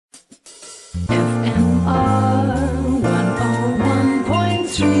FMR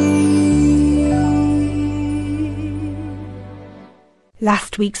 101.3.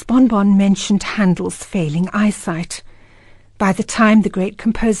 Last week's Bonbon mentioned Handel's failing eyesight. By the time the great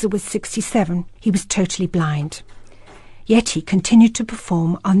composer was 67, he was totally blind. Yet he continued to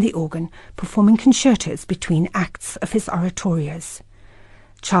perform on the organ, performing concertos between acts of his oratorios.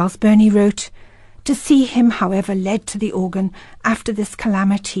 Charles Burney wrote, "To see him, however, led to the organ after this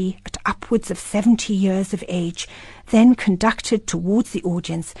calamity at upwards of 70 years of age, then conducted towards the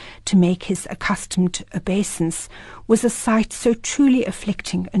audience to make his accustomed obeisance, was a sight so truly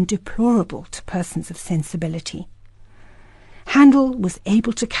afflicting and deplorable to persons of sensibility." Handel was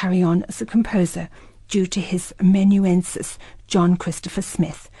able to carry on as a composer due to his amanuensis, John Christopher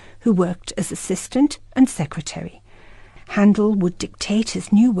Smith, who worked as assistant and secretary. Handel would dictate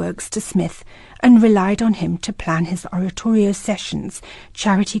his new works to Smith and relied on him to plan his oratorio sessions,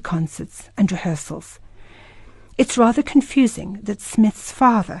 charity concerts and rehearsals. It's rather confusing that Smith's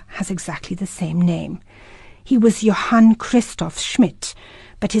father has exactly the same name. He was Johann Christoph Schmidt,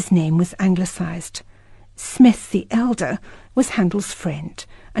 but his name was anglicized. Smith the elder was Handel's friend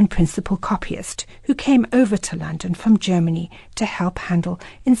and principal copyist, who came over to London from Germany to help Handel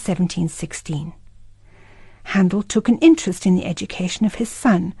in 1716. Handel took an interest in the education of his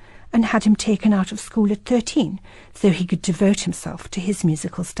son and had him taken out of school at 13 so he could devote himself to his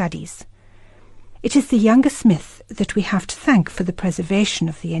musical studies. It is the younger Smith that we have to thank for the preservation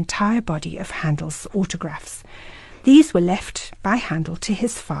of the entire body of Handel's autographs. These were left by Handel to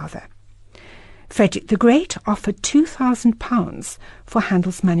his father. Frederick the Great offered £2,000 for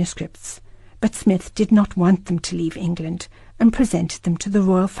Handel's manuscripts, but Smith did not want them to leave England and presented them to the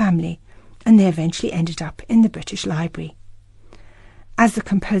royal family, and they eventually ended up in the British Library. As a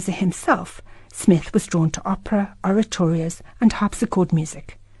composer himself, Smith was drawn to opera, oratorios, and harpsichord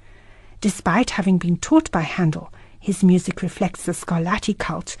music. Despite having been taught by Handel, his music reflects the Scarlatti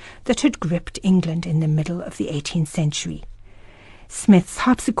cult that had gripped England in the middle of the 18th century. Smith's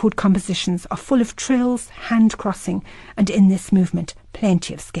harpsichord compositions are full of trills, hand-crossing, and in this movement,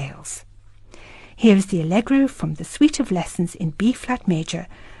 plenty of scales. Here is the Allegro from the Suite of Lessons in B-flat major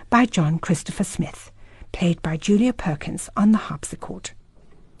by John Christopher Smith, played by Julia Perkins on the harpsichord.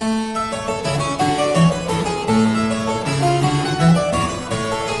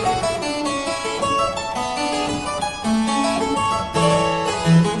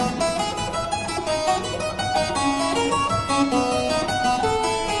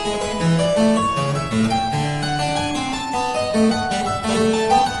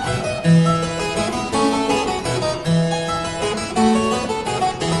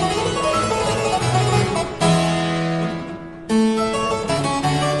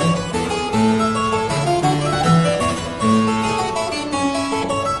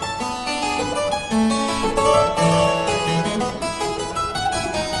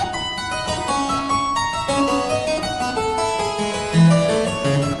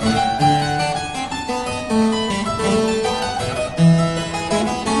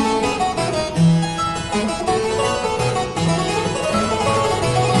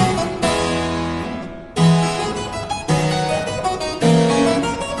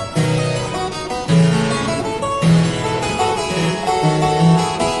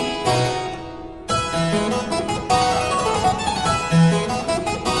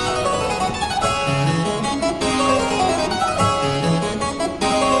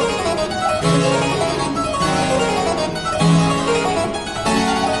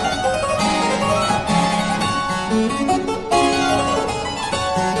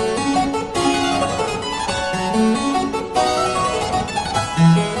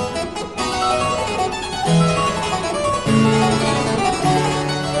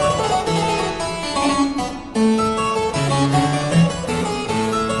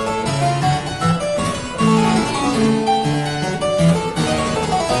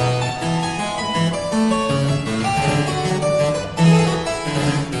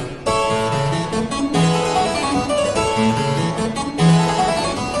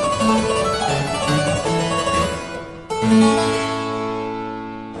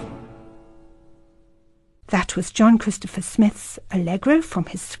 That was John Christopher Smith's Allegro from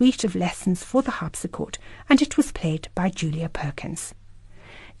his Suite of Lessons for the harpsichord, and it was played by Julia Perkins.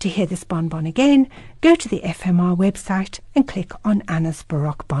 To hear this bonbon again, go to the FMR website and click on Anna's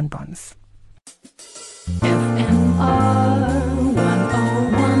Baroque Bonbons. FMR